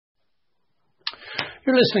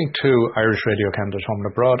You're listening to Irish Radio Canada Home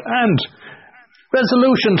and Abroad and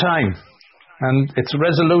resolution time. And its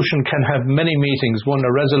resolution can have many meanings. One,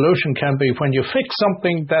 a resolution can be when you fix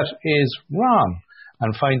something that is wrong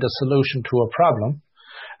and find a solution to a problem.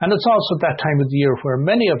 And it's also that time of the year where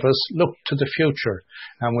many of us look to the future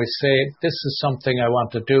and we say, this is something I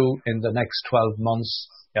want to do in the next 12 months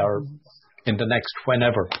or in the next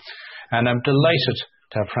whenever. And I'm delighted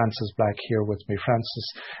to have Frances Black here with me.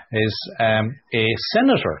 Frances is a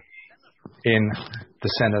senator in the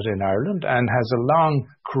Senate in Ireland and has a long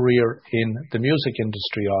career in the music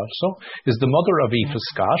industry also, is the mother of Aoife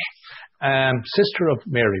Scott, sister of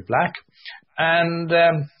Mary Black. And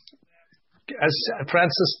as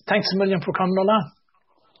Frances, thanks a million for coming along.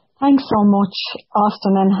 Thanks so much,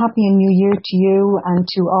 Austin, and Happy New Year to you and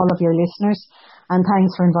to all of your listeners. And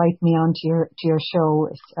thanks for inviting me on to your show.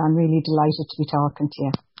 I'm really delighted to be talking to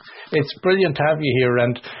you. It's brilliant to have you here.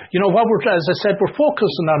 And, you know, as I said, we're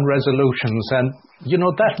focusing on resolutions. And, you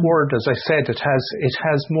know, that word, as I said, it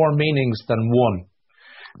has more meanings than one.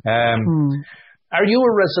 Are you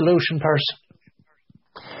a resolution person?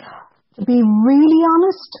 To be really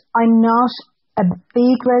honest, I'm not a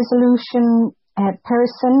big resolution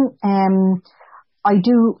person. I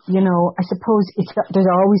do, you know, I suppose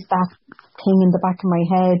there's always that thing in the back of my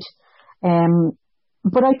head.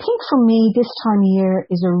 But I think for me, this time of year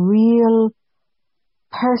is a real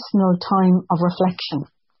personal time of reflection.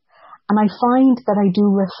 And I find that I do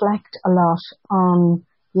reflect a lot on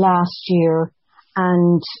last year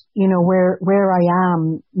and, you know, where I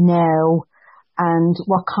am now and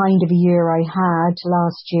what kind of a year I had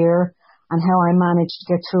last year and how I managed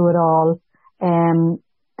to get through it all.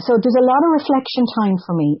 So there's a lot of reflection time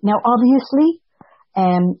for me. Now, obviously,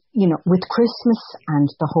 you know, with Christmas and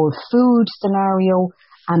the whole food scenario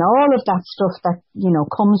and all of that stuff that, you know,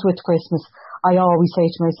 comes with Christmas, I always say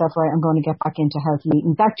to myself, right, I'm going to get back into healthy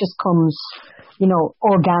eating. That just comes, you know,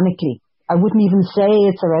 organically. I wouldn't even say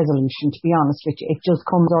it's a resolution, to be honest with you. It just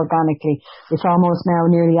comes organically. It's almost now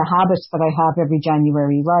nearly a habit that I have every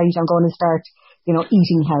January, right? I'm going to start, you know,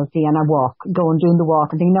 eating healthy and I walk, go and doing the walk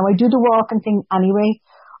and thing. Now I do the walk and thing anyway,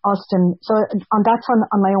 Austin. So that's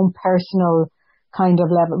on my own personal kind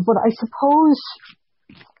of level. But I suppose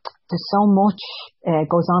there's so much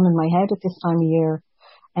goes on in my head at this time of year.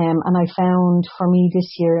 And I found for me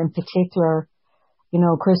this year in particular, you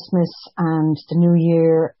know, Christmas and the New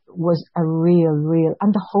Year was a real,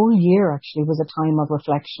 and the whole year actually was a time of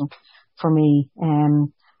reflection for me,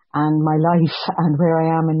 and my life and where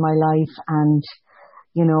I am in my life and,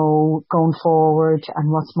 you know, going forward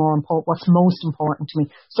and what's most important to me.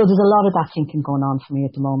 So there's a lot of that thinking going on for me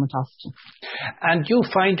at the moment, Austin. And you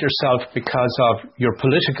find yourself, because of your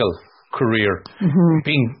political career,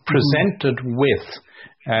 being presented with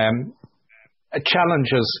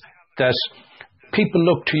challenges that people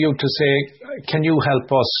look to you to say, can you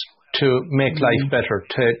help us to make life better,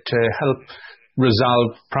 to help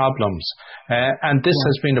resolve problems? And this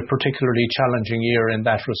has been a particularly challenging year in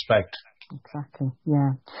that respect. Exactly,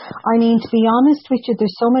 yeah. I mean, to be honest with you,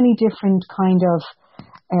 there's so many different kind of,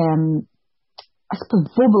 I suppose,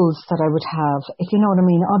 bubbles that I would have, if you know what I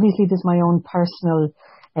mean. Obviously, there's my own personal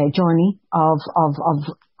journey of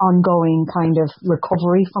ongoing kind of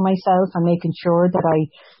recovery for myself and making sure that I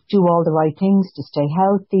do all the right things to stay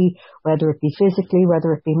healthy, whether it be physically,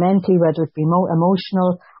 whether it be mentally, whether it be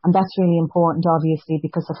emotional. And that's really important, obviously,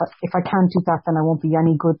 because if I can't do that, then I won't be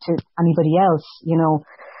any good to anybody else, you know.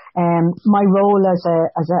 My role as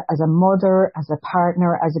a mother, as a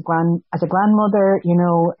partner, as a grandmother, you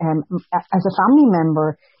know, as a family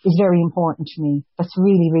member is very important to me. That's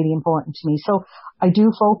really, really important to me. So I do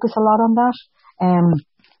focus a lot on that.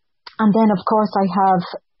 And then, of course, I have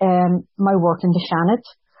my work in the Shannon,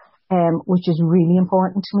 which is really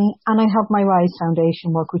important to me. And I have my Rise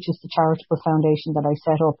Foundation work, which is the charitable foundation that I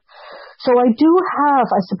set up. So I do have,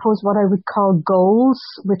 I suppose, what I would call goals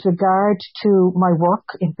with regard to my work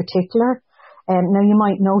in particular. Now, you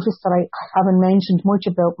might notice that I haven't mentioned much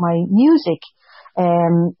about my music.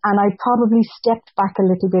 And I probably stepped back a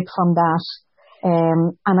little bit from that.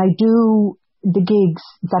 And I do the gigs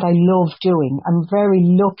that I love doing. I'm very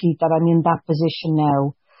lucky that I'm in that position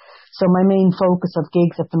now. So my main focus of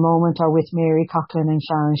gigs at the moment are with Mary Coughlin and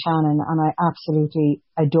Sharon Shannon, and I absolutely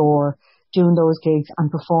adore doing those gigs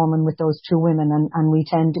and performing with those two women. And we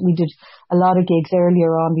did a lot of gigs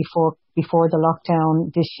earlier on before the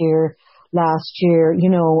lockdown this year, last year, you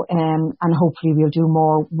know, and hopefully we'll do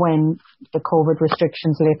more when the COVID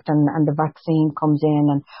restrictions lift and the vaccine comes in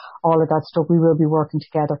and all of that stuff. We will be working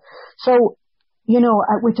together. So, you know,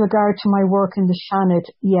 with regard to my work in the Shannon,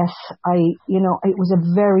 yes, it was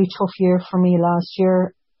a very tough year for me last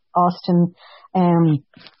year. Austin.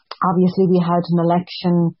 Obviously we had an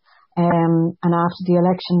election, and after the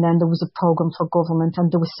election then there was a programme for government,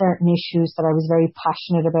 and there were certain issues that I was very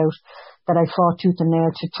passionate about that I fought tooth and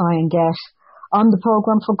nail to try and get on the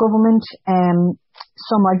programme for government.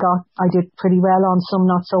 Some I did pretty well on, some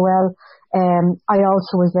not so well. I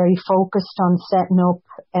also was very focused on setting up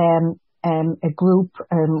a group,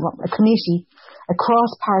 a committee, a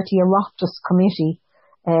cross-party Oireachtas committee,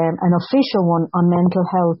 an official one on mental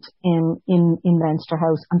health in Leinster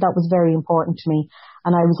House, and that was very important to me.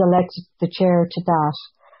 And I was elected the chair to that.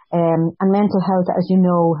 And mental health, as you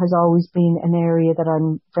know, has always been an area that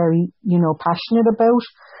I'm very, passionate about.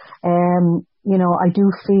 I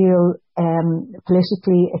do feel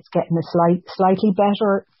politically it's getting slightly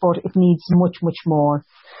better, but it needs much, much more.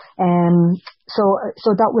 So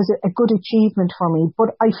that was a good achievement for me.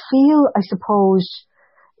 But I feel, I suppose,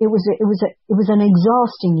 it was an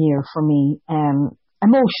exhausting year for me,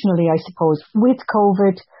 emotionally, I suppose, with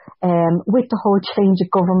COVID, with the whole change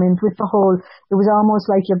of government, it was almost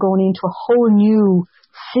like you're going into a whole new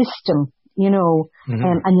system,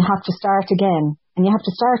 and you have to start again,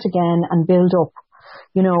 and build up,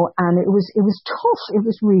 and it was tough. It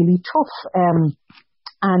was really tough.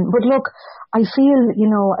 But look, I feel,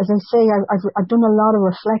 as I say, I've done a lot of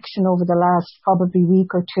reflection over the last probably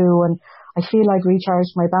week or two, and I feel I've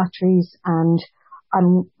recharged my batteries, and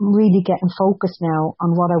I'm really getting focused now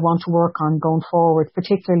on what I want to work on going forward,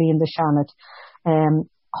 particularly in the Shannon.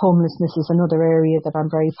 Homelessness is another area that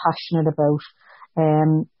I'm very passionate about.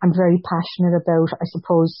 I'm very passionate about, I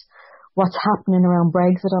suppose, what's happening around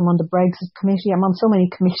Brexit. I'm on the Brexit committee. I'm on so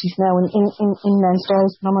many committees now in Leinster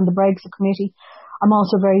House, but I'm on the Brexit committee. I'm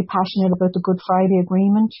also very passionate about the Good Friday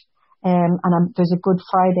Agreement, and there's a Good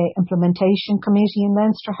Friday implementation committee in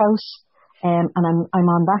Leinster House, and I'm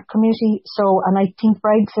on that committee. So, and I think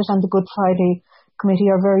Brexit and the Good Friday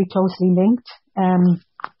committee are very closely linked.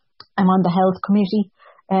 I'm on the health committee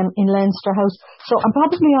in Leinster House. So I'm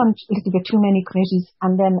probably on a little bit too many committees,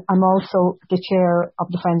 and then I'm also the chair of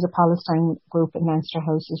the Friends of Palestine group in Leinster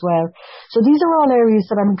House as well. So these are all areas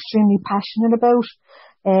that I'm extremely passionate about.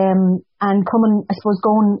 And coming, I suppose,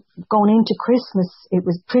 going into Christmas, it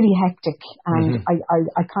was pretty hectic, and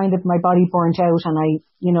I kind of, my body burnt out, and I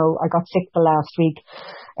got sick the last week,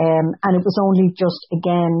 and it was only just,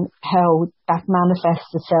 again, how that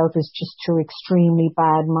manifests itself is just through extremely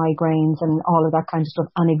bad migraines and all of that kind of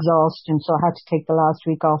stuff, and exhaustion, so I had to take the last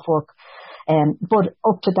week off work, but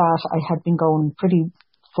up to that, I had been going pretty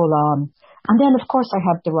full on. And then, of course, I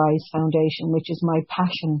have the Rise Foundation, which is my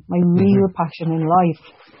passion, my real passion in life.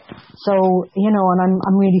 So, and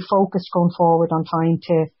I'm really focused going forward on trying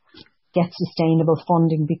to get sustainable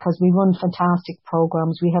funding, because we run fantastic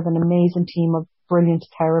programs. We have an amazing team of brilliant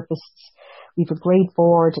therapists. We have a great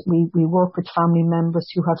board. We work with family members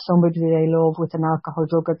who have somebody they love with an alcohol,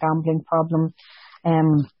 drug or gambling problem.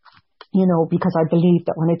 Because I believe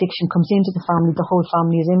that when addiction comes into the family, the whole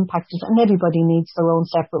family is impacted, and everybody needs their own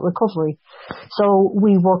separate recovery. So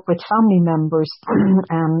we work with family members,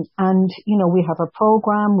 and we have a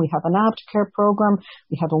program, we have an aftercare program,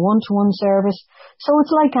 we have a one-to-one service. So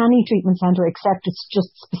it's like any treatment centre, except it's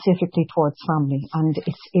just specifically towards family, and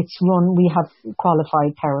it's run. We have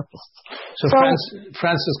qualified therapists. So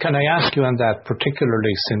Frances, can I ask you on that,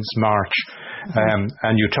 particularly since March?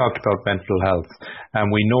 And you talked about mental health,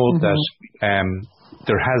 and we know that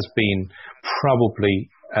there has been probably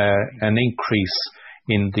an increase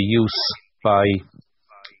in the use by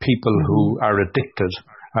people who are addicted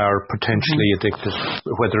or potentially addicted,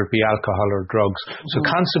 whether it be alcohol or drugs. So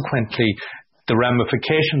consequently, the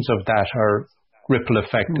ramifications of that are ripple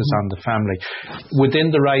effect is on the family.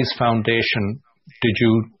 Within the Rise Foundation, did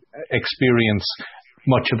you experience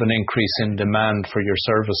much of an increase in demand for your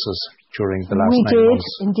services during the last 9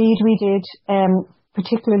 months? Indeed we did,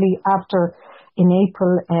 particularly after, in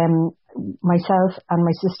April, myself and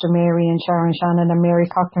my sister Mary and Sharon Shannon and Mary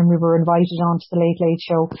Cochran, we were invited onto the Late Late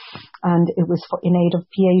Show, and it was in aid of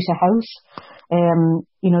Pieta House.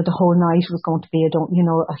 The whole night was going to be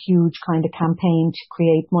a huge kind of campaign to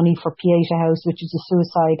create money for Pieta House, which is a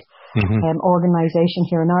suicide organisation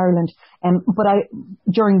here in Ireland. But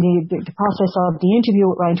during the process of the interview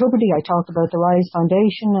with Ryan Tubridy, I talked about the Rise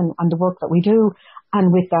Foundation and the work that we do. And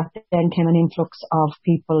with that then came an influx of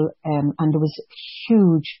people, and there was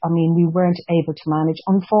huge, we weren't able to manage,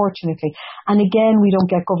 unfortunately. And again, we don't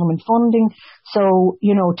get government funding. So,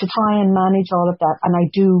 to try and manage all of that, and I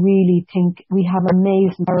do really think we have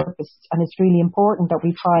amazing therapists, and it's really important that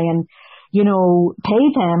we try and, pay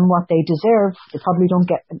them what they deserve. They probably don't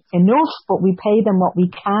get enough, but we pay them what we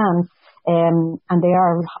can, and they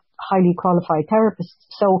are highly qualified therapists.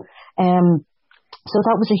 So, So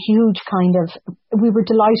that was a huge we were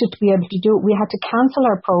delighted to be able to do it. We had to cancel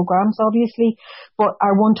our programs, obviously, but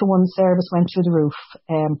our one-to-one service went through the roof,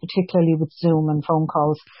 particularly with Zoom and phone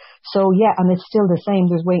calls. So yeah, and it's still the same.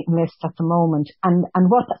 There's waiting lists at the moment. And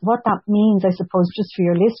what that means, I suppose, just for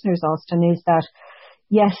your listeners, Austin, is that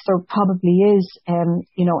yes, there probably is, an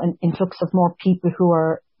influx of more people who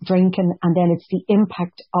are drinking, and then it's the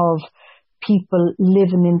impact of people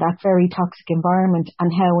living in that very toxic environment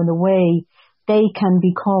and how, in a way, they can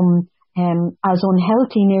become as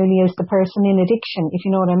unhealthy nearly as the person in addiction, if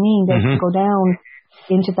you know what I mean. They can go down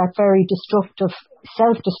into that very destructive,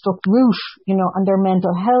 self-destruct route, and their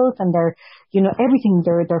mental health and their, everything,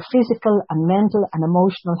 their physical and mental and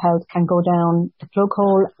emotional health can go down the plug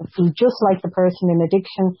hole, just like the person in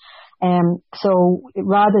addiction. So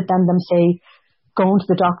rather than them, say, going to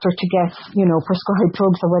the doctor to get, prescribed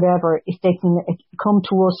drugs or whatever, if they can come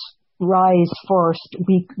to us, rise first,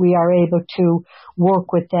 we are able to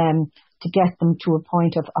work with them to get them to a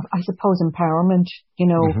point of I suppose, empowerment,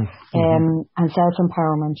 and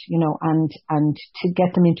self-empowerment, and to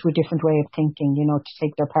get them into a different way of thinking, to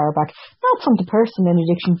take their power back, not from the person in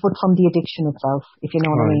addiction, but from the addiction itself, if you know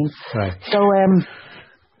what I mean. Right. So,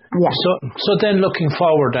 yeah. So then looking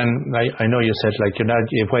forward, and I know you said,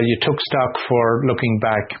 you took stock for looking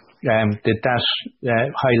back, did that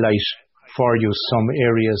highlight for you some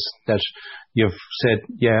areas that you've said,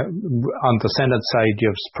 on the Senate side, you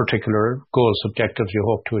have particular goals, objectives you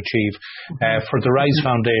hope to achieve. For the Rise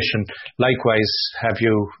Foundation, likewise, have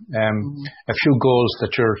you a few goals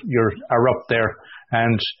that are up there?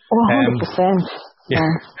 And 100%. Yeah.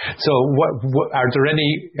 So what are there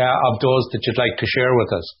any of those that you'd like to share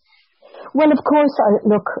with us? Well, of course,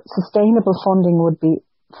 look, sustainable funding would be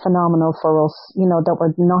phenomenal for us, that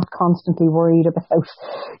we're not constantly worried about,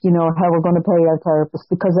 how we're going to pay our therapists,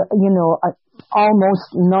 because,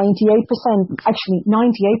 almost 98%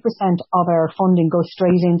 of our funding goes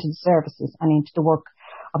straight into the services and into the work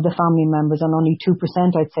of the family members, and only 2%,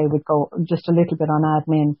 I'd say, would go just a little bit on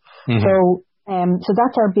admin. So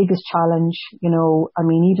that's our biggest challenge.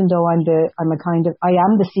 Even though I am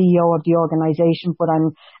the CEO of the organisation, but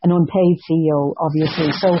I'm an unpaid CEO,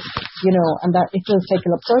 obviously. So, and that it does take a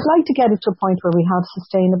lot. So I'd like to get it to a point where we have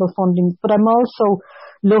sustainable funding, but I'm also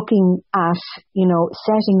looking at,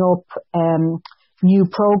 setting up new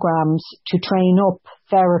programs to train up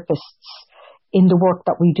therapists in the work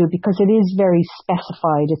that we do, because it is very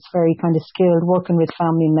specified. It's very kind of skilled, working with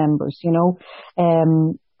family members,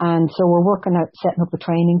 and so we're working at setting up a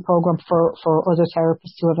training program for other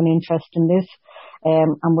therapists who have an interest in this.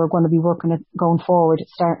 And we're going to be working at going forward,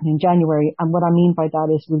 starting in January. And what I mean by that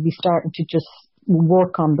is we'll be starting to just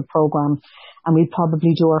work on the program, and we'll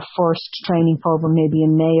probably do our first training program maybe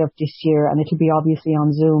in May of this year, and it'll be obviously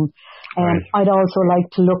on Zoom. Right. I'd also like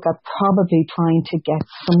to look at probably trying to get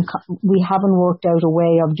we haven't worked out a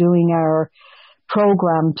way of doing our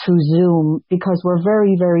program through Zoom, because we're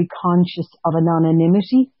very, very conscious of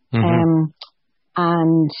anonymity.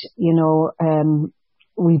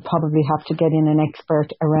 We probably have to get in an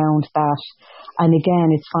expert around that. And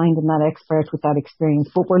again, it's finding that expert with that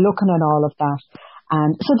experience. But we're looking at all of that.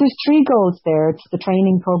 And so there's 3 goals there. It's the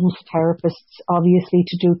training program for therapists, obviously,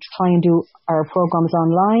 to try and do our programs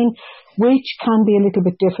online, which can be a little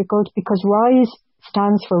bit difficult, because RISE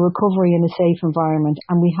stands for Recovery in a Safe Environment,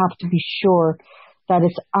 and we have to be sure that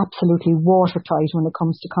it's absolutely watertight when it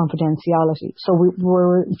comes to confidentiality. So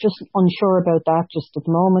we're just unsure about that just at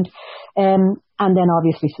the moment. And then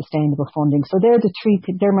obviously sustainable funding. So they're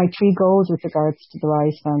my 3 goals with regards to the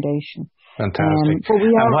RISE Foundation. Fantastic. But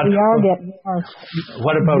we are getting.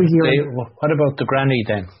 What about the granny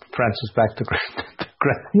then? Frances, back to granny.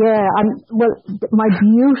 Yeah, my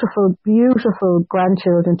beautiful, beautiful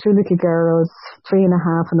grandchildren, 2 little girls, 3.5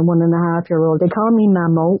 and a 1.5-year-old. They call me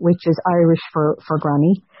Mamo, which is Irish for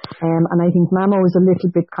granny. And I think Mamo is a little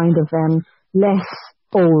bit kind of less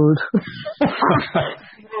old.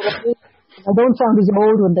 I don't sound as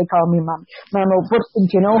old when they call me Mamo. But do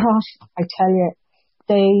you know what? I tell you,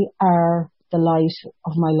 they are the light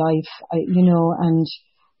of my life. And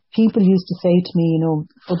people used to say to me,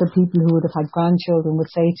 other people who would have had grandchildren would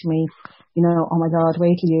say to me, oh my God,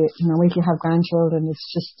 wait till you have grandchildren.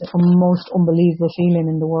 It's just the most unbelievable feeling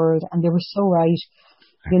in the world. And they were so right.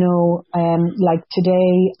 Like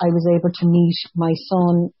today, I was able to meet my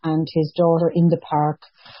son and his daughter in the park,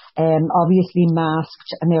 obviously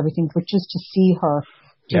masked and everything, but just to see her,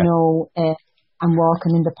 and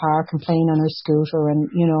walking in the park and playing on her scooter, and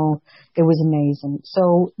it was amazing.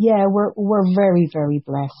 So yeah, we're very, very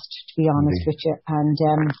blessed, to be honest with you. And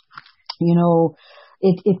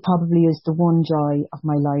it probably is the one joy of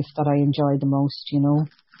my life that I enjoy the most.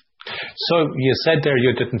 So you said there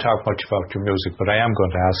you didn't talk much about your music, but I am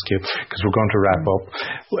going to ask you, because we're going to wrap up.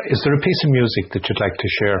 Is there a piece of music that you'd like to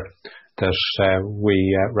share that we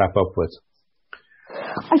wrap up with?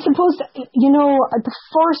 I suppose, the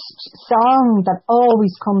first song that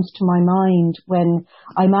always comes to my mind when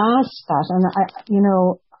I'm asked that, and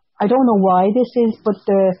I don't know why this is, but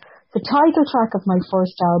the title track of my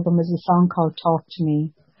first album is a song called Talk to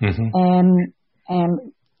Me.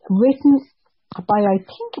 Written by, I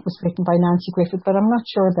think it was written by Nancy Griffith, but I'm not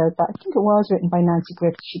sure about that. I think it was written by Nancy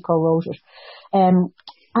Griffith. She co-wrote it. And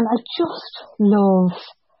I just love,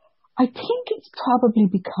 I think it's probably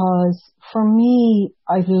because for me,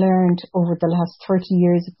 I've learned over the last 30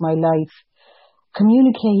 years of my life,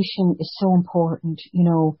 communication is so important,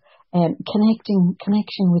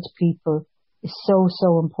 connection with people is so,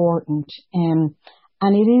 so important.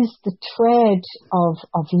 And it is the thread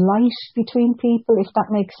of light between people, if that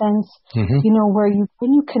makes sense. Where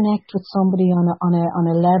when you connect with somebody on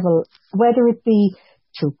a level, whether it be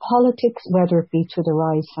through politics, whether it be through the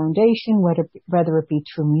Rise Foundation, whether it be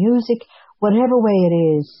through music, whatever way it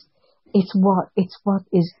is, it's what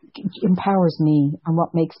empowers me and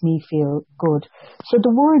what makes me feel good. So the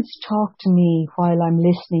words talk to me while I'm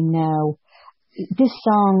listening now. This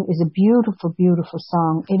song is a beautiful, beautiful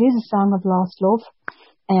song. It is a song of lost love.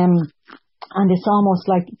 And it's almost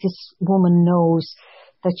like this woman knows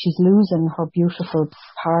that she's losing her beautiful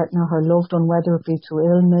partner, her loved one, whether it be through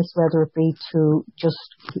illness, whether it be through just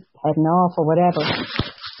heading off or whatever.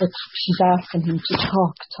 But she's asking him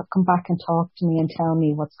to come back and talk to me and tell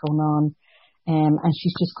me what's going on. And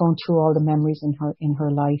she's just going through all the memories in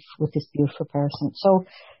her life with this beautiful person. So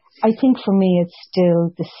I think for me, it's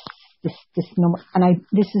still this number, and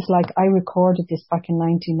this is like, I recorded this back in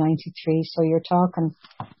 1993, so you're talking,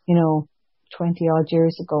 20 odd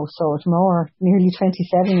years ago, so it's more, nearly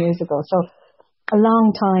 27 years ago, so a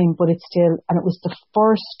long time, but it's still, and it was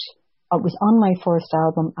on my first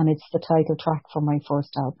album, and it's the title track for my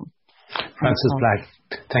first album. Frances Black,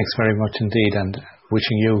 thanks very much indeed, and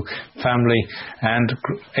wishing you, family and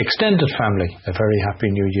extended family, a very happy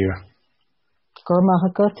new year. Gur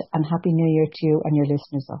maith agat, and Happy New Year to you and your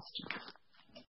listeners, Austin.